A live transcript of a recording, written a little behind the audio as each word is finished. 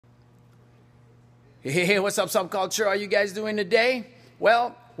Hey, what's up, Subculture? How are you guys doing today?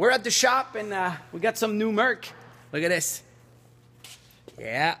 Well, we're at the shop and we got some new merch. Look at this.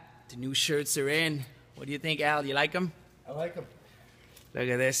 Yeah, the new shirts are in. What do you think, Al? You like them? I like them. Look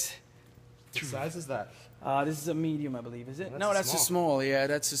at this. What size is that? This is a medium, I believe. Is it? That's No, that's a small. Yeah,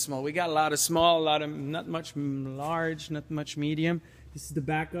 that's a small. We got a lot of small, a lot of not much large, not much medium. This is the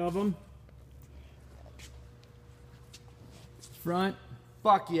back of them. Front.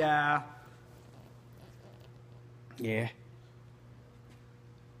 Fuck yeah. Yeah.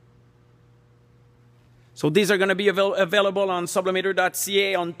 So these are going to be available on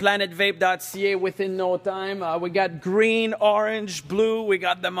sublimator.ca, on planetvape.ca within no time. We got green, orange, blue. We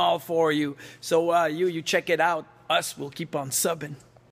got them all for you. So you check it out. Us, we'll keep on subbing.